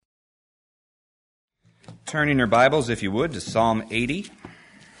Turn in your Bibles, if you would, to Psalm 80.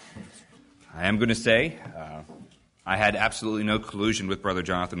 I am going to say, I had absolutely no collusion with Brother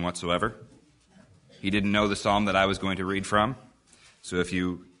Jonathan whatsoever. He didn't know the psalm that I was going to read from. So if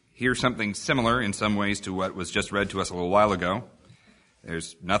you hear something similar in some ways to what was just read to us a little while ago,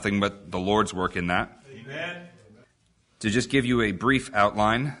 there's nothing but the Lord's work in that. Amen. To just give you a brief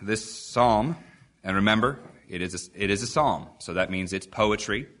outline, this psalm, and remember, it is a psalm, so that means it's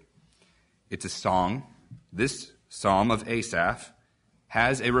poetry. It's a song. This psalm of Asaph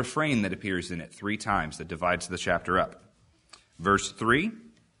has a refrain that appears in it 3 times that divides the chapter up. Verse 3,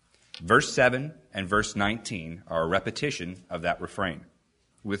 verse 7, and verse 19 are a repetition of that refrain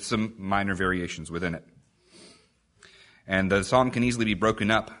with some minor variations within it. And the psalm can easily be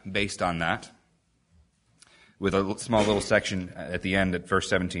broken up based on that with a small little section at the end at verse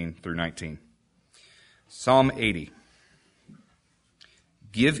 17 through 19. Psalm 80.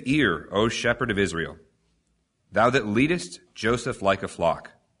 Give ear, O shepherd of Israel, thou that leadest Joseph like a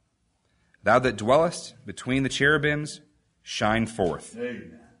flock. Thou that dwellest between the cherubims, shine forth.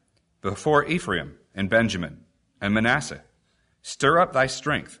 Amen. Before Ephraim and Benjamin and Manasseh, stir up thy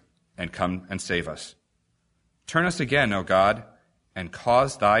strength and come and save us. Turn us again, O God, and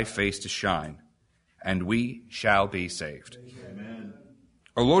cause thy face to shine, and we shall be saved. Amen.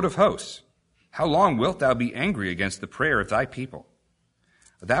 O Lord of hosts, how long wilt thou be angry against the prayer of thy people?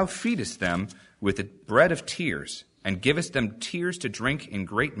 Thou feedest them with the bread of tears, and givest them tears to drink in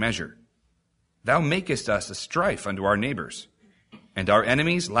great measure. Thou makest us a strife unto our neighbors, and our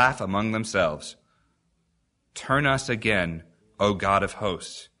enemies laugh among themselves. Turn us again, O God of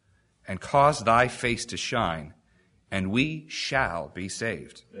hosts, and cause thy face to shine, and we shall be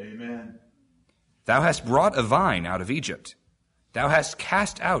saved. Amen. Thou hast brought a vine out of Egypt. Thou hast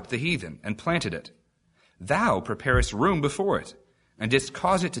cast out the heathen and planted it. Thou preparest room before it, and didst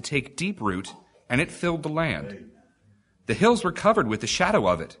cause it to take deep root, and it filled the land. Amen. The hills were covered with the shadow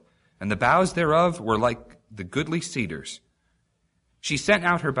of it, and the boughs thereof were like the goodly cedars. She sent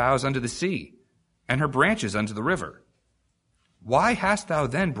out her boughs unto the sea, and her branches unto the river. Why hast thou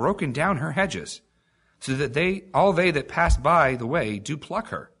then broken down her hedges, so that all they that pass by the way do pluck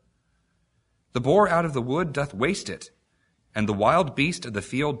her? The boar out of the wood doth waste it, and the wild beast of the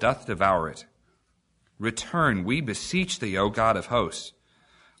field doth devour it. Return, we beseech thee, O God of hosts.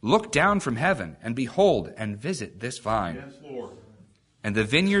 Look down from heaven, and behold, and visit this vine. Yes, Lord. And the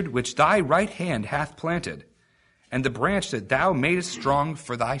vineyard which thy right hand hath planted, and the branch that thou madest strong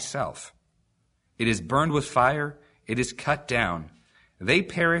for thyself. It is burned with fire, it is cut down. They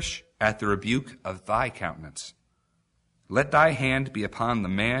perish at the rebuke of thy countenance. Let thy hand be upon the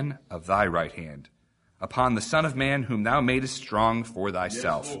man of thy right hand, upon the Son of Man whom thou madest strong for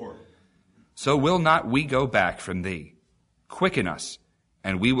thyself. Yes, Lord. So will not we go back from thee. Quicken us,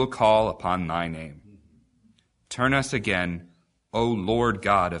 and we will call upon thy name. Turn us again, O Lord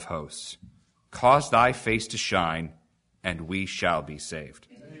God of hosts. Cause thy face to shine, and we shall be saved.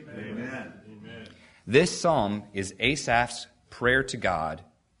 Amen. Amen. This psalm is Asaph's prayer to God,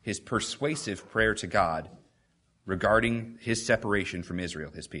 his persuasive prayer to God regarding his separation from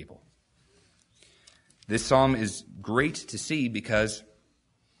Israel, his people. This psalm is great to see because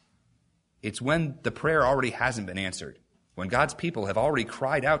it's when the prayer already hasn't been answered, when God's people have already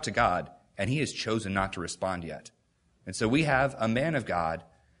cried out to God, and he has chosen not to respond yet. And so we have a man of God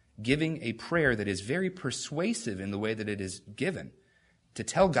giving a prayer that is very persuasive in the way that it is given, to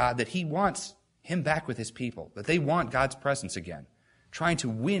tell God that he wants him back with his people, that they want God's presence again, trying to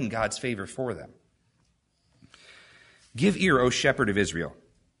win God's favor for them. Give ear, O shepherd of Israel.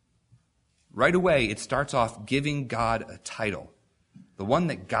 Right away, it starts off giving God a title. The one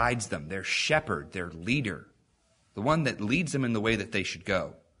that guides them, their shepherd, their leader, the one that leads them in the way that they should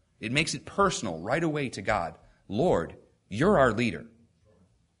go. It makes it personal right away to God. Lord, you're our leader.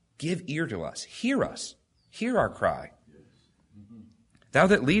 Give ear to us. Hear our cry. Thou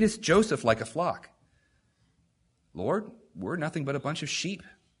that leadest Joseph like a flock. Lord, we're nothing but a bunch of sheep.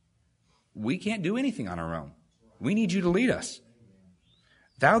 We can't do anything on our own. We need you to lead us.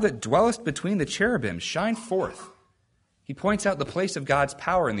 Thou that dwellest between the cherubims, shine forth. He points out the place of God's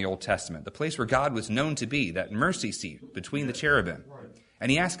power in the Old Testament, the place where God was known to be, that mercy seat between the cherubim.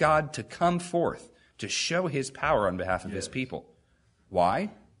 And he asked God to come forth to show his power on behalf of his people.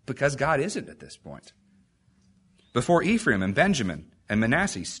 Why? Because God isn't at this point. Before Ephraim and Benjamin and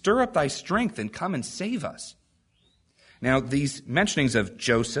Manasseh, stir up thy strength and come and save us. Now, these mentionings of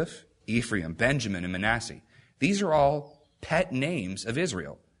Joseph, Ephraim, Benjamin, and Manasseh, these are all pet names of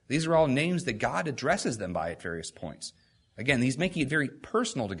Israel. These are all names that God addresses them by at various points. Again, he's making it very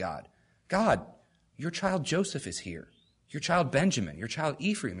personal to God. God, your child Joseph is here. Your child Benjamin, your child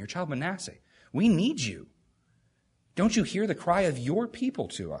Ephraim, your child Manasseh. We need you. Don't you hear the cry of your people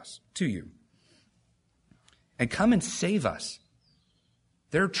to you? And come and save us.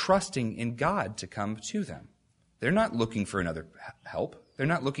 They're trusting in God to come to them. They're not looking for another help. They're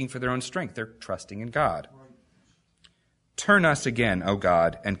not looking for their own strength. They're trusting in God. Turn us again, O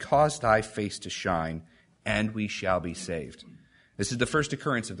God, and cause thy face to shine, and we shall be saved. This is the first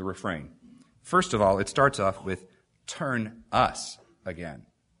occurrence of the refrain. First of all, it starts off with, turn us again.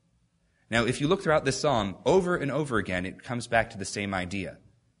 Now, if you look throughout this psalm, over and over again, it comes back to the same idea.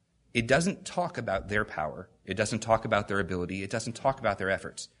 It doesn't talk about their power. It doesn't talk about their ability. It doesn't talk about their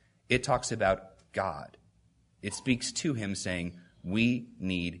efforts. It talks about God. It speaks to him saying, we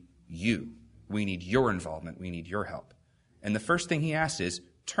need you. We need your involvement. We need your help. And the first thing he asks is,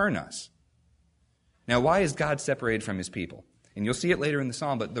 turn us. Now, why is God separated from his people? And you'll see it later in the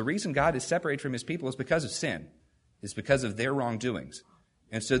psalm, but the reason God is separated from his people is because of sin. It's because of their wrongdoings.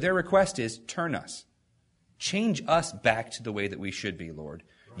 And so their request is, turn us. Change us back to the way that we should be, Lord.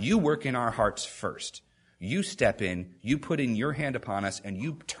 You work in our hearts first. You step in, you put in your hand upon us, and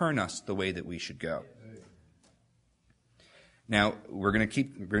you turn us the way that we should go. Now, we're going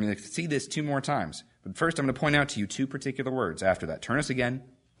to see this 2 more times. But first, I'm going to point out to you 2 particular words after that. Turn us again,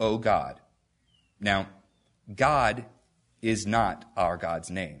 O God. Now, God is not our God's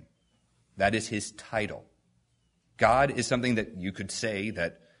name. That is his title. God is something that you could say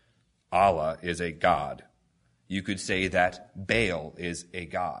that Allah is a god. You could say that Baal is a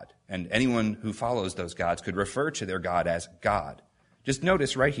god. And anyone who follows those gods could refer to their God as God. Just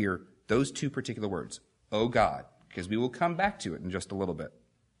notice right here, those 2 particular words, O God, because we will come back to it in just a little bit.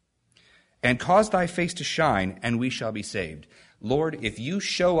 And cause thy face to shine, and we shall be saved. Lord, if you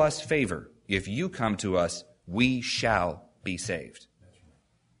show us favor, if you come to us, we shall be saved.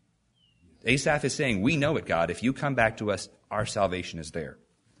 Asaph is saying, we know it, God. If you come back to us, our salvation is there.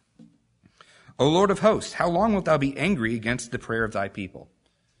 O Lord of hosts, how long wilt thou be angry against the prayer of thy people?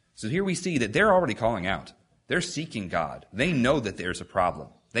 So here we see that they're already calling out. They're seeking God. They know that there's a problem.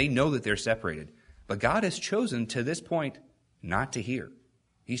 They know that they're separated. But God has chosen to this point not to hear.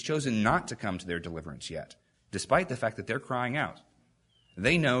 He's chosen not to come to their deliverance yet, despite the fact that they're crying out.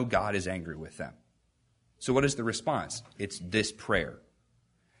 They know God is angry with them. So what is the response? It's this prayer.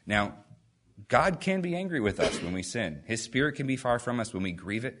 Now, God can be angry with us when we sin. His Spirit can be far from us when we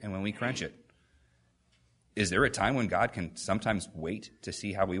grieve it and when we quench it. Is there a time when God can sometimes wait to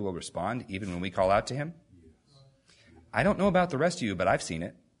see how we will respond, even when we call out to him? I don't know about the rest of you, but I've seen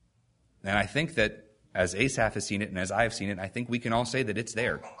it. And I think that as Asaph has seen it and as I have seen it, I think we can all say that it's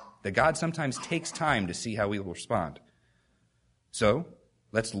there. That God sometimes takes time to see how we will respond. So,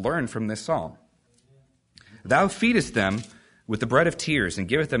 let's learn from this psalm. Thou feedest them with the bread of tears, and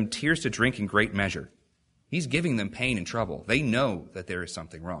giveth them tears to drink in great measure. He's giving them pain and trouble. They know that there is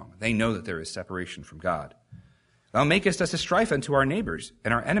something wrong. They know that there is separation from God. Thou makest us a strife unto our neighbors,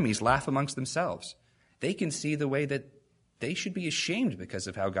 and our enemies laugh amongst themselves. They can see the way that they should be ashamed because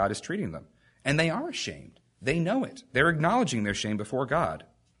of how God is treating them. And they are ashamed. They know it. They're acknowledging their shame before God.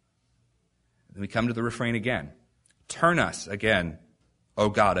 Then we come to the refrain again. Turn us again, O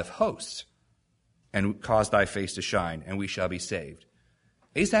God of hosts, and cause thy face to shine, and we shall be saved.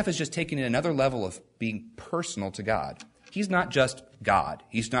 Asaph has just taken it another level of being personal to God. He's not just God.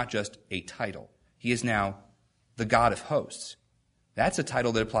 He's not just a title. He is now the God of hosts. That's a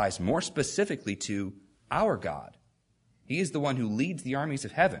title that applies more specifically to our God. He is the one who leads the armies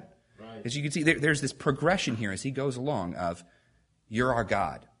of heaven. Right. As you can see, there's this progression here as he goes along of, you're our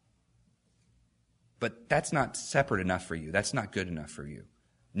God. But that's not separate enough for you. That's not good enough for you.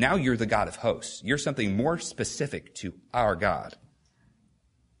 Now you're the God of hosts. You're something more specific to our God.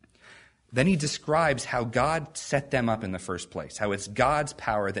 Then he describes how God set them up in the first place, how it's God's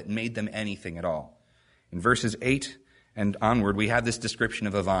power that made them anything at all. In verses 8 and onward, we have this description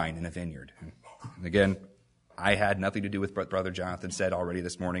of a vine and a vineyard. And again, I had nothing to do with what Brother Jonathan said already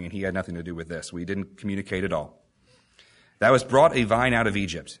this morning, and he had nothing to do with this. We didn't communicate at all. Thou hast brought a vine out of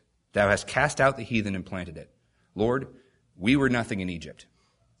Egypt. Thou hast cast out the heathen and planted it. Lord, we were nothing in Egypt.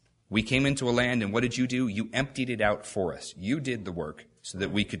 We came into a land, and what did you do? You emptied it out for us. You did the work so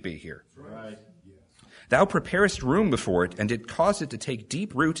that we could be here. Right. Thou preparest room before it, and did cause it to take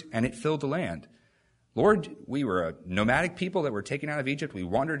deep root, and it filled the land. Lord, we were a nomadic people that were taken out of Egypt. We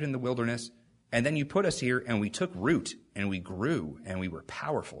wandered in the wilderness, and then you put us here, and we took root, and we grew, and we were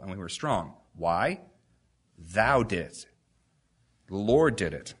powerful, and we were strong. Why? Thou didst. The Lord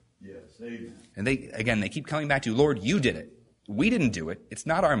did it. Yes, amen. And they keep coming back to, Lord, you did it. We didn't do it. It's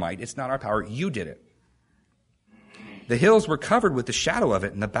not our might. It's not our power. You did it. The hills were covered with the shadow of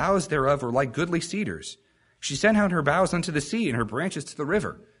it, and the boughs thereof were like goodly cedars. She sent out her boughs unto the sea, and her branches to the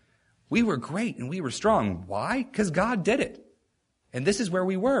river. We were great and we were strong. Why? Because God did it. And this is where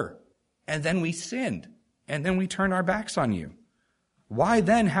we were. And then we sinned. And then we turned our backs on you. Why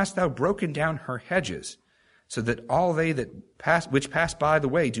then hast thou broken down her hedges, so that all they which pass by the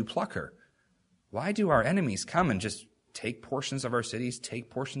way do pluck her? Why do our enemies come and just take portions of our cities, take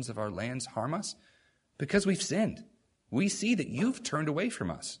portions of our lands, harm us? Because we've sinned. We see that you've turned away from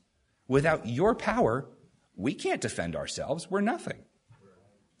us. Without your power, we can't defend ourselves. We're nothing.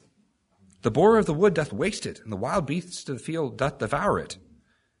 The boar of the wood doth waste it, and the wild beasts of the field doth devour it.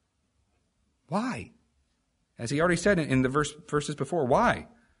 Why? As he already said in the verses before, why?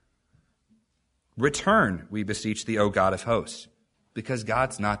 Return, we beseech thee, O God of hosts, because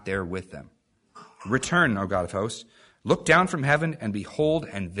God's not there with them. Return, O God of hosts. Look down from heaven and behold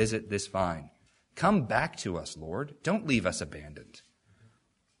and visit this vine. Come back to us, Lord. Don't leave us abandoned.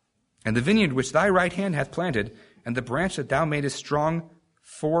 And the vineyard which thy right hand hath planted, and the branch that thou madest strong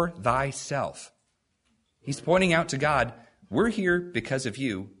for thyself. He's pointing out to God, we're here because of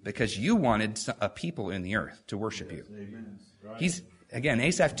you, because you wanted a people in the earth to worship you.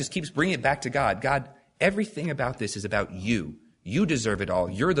 Asaph just keeps bringing it back to God. God, everything about this is about you. You deserve it all.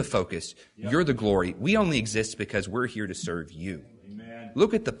 You're the focus. You're the glory. We only exist because we're here to serve you. Amen.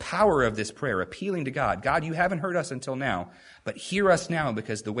 Look at the power of this prayer, appealing to God. God, you haven't heard us until now, but hear us now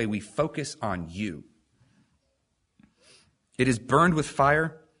because the way we focus on you. It is burned with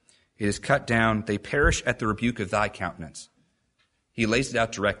fire. It is cut down. They perish at the rebuke of thy countenance. He lays it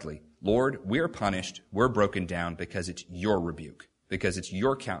out directly. Lord, we're punished. We're broken down because it's your rebuke, because it's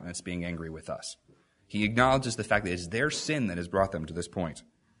your countenance being angry with us. He acknowledges the fact that it's their sin that has brought them to this point.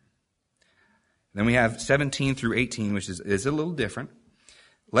 Then we have 17 through 18, which is a little different.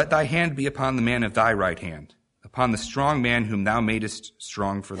 Let thy hand be upon the man of thy right hand, upon the strong man whom thou madest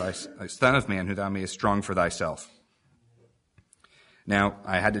strong for thy son of man, whom thou madest strong for thyself. Now,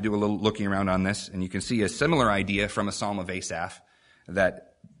 I had to do a little looking around on this, and you can see a similar idea from a Psalm of Asaph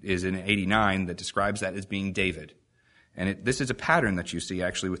that is in 89 that describes that as being David. And this is a pattern that you see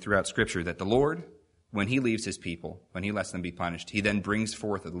actually throughout Scripture, that the Lord, when he leaves his people, when he lets them be punished, he then brings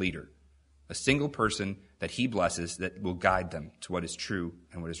forth a leader, a single person that he blesses that will guide them to what is true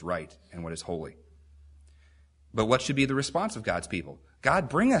and what is right and what is holy. But what should be the response of God's people? God,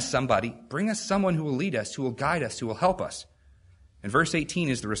 bring us somebody, bring us someone who will lead us, who will guide us, who will help us. And verse 18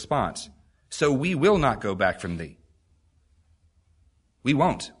 is the response. So we will not go back from thee. We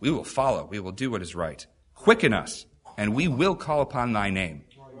won't. We will follow. We will do what is right. Quicken us, and we will call upon thy name.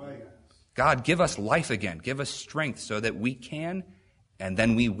 God, give us life again. Give us strength so that we can, and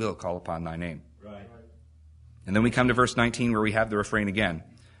then we will call upon thy name. Right. And then we come to verse 19 where we have the refrain again.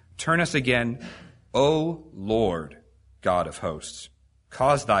 Turn us again, O Lord, God of hosts.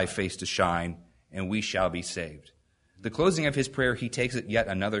 Cause thy face to shine, and we shall be saved. The closing of his prayer, he takes it yet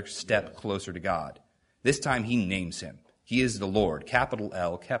another step closer to God. This time he names him. He is the Lord, capital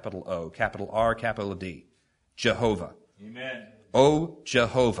L, capital O, capital R, capital D. Jehovah. Amen. O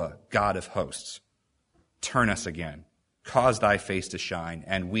Jehovah, God of hosts, turn us again. Cause thy face to shine,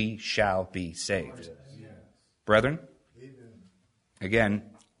 and we shall be saved. Yes. Brethren, again,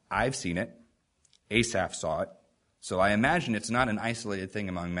 I've seen it. Asaph saw it. So I imagine it's not an isolated thing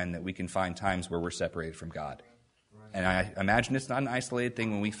among men that we can find times where we're separated from God. And I imagine it's not an isolated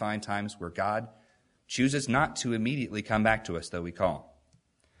thing when we find times where God chooses not to immediately come back to us, though we call.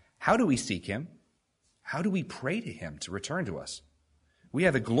 How do we seek him? How do we pray to him to return to us? We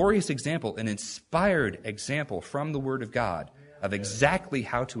have a glorious example, an inspired example from the Word of God of exactly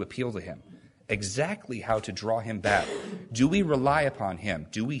how to appeal to him, exactly how to draw him back. Do we rely upon him?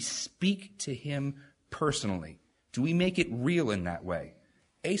 Do we speak to him personally? Do we make it real in that way?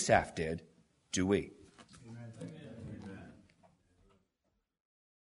 Asaph did. Do we?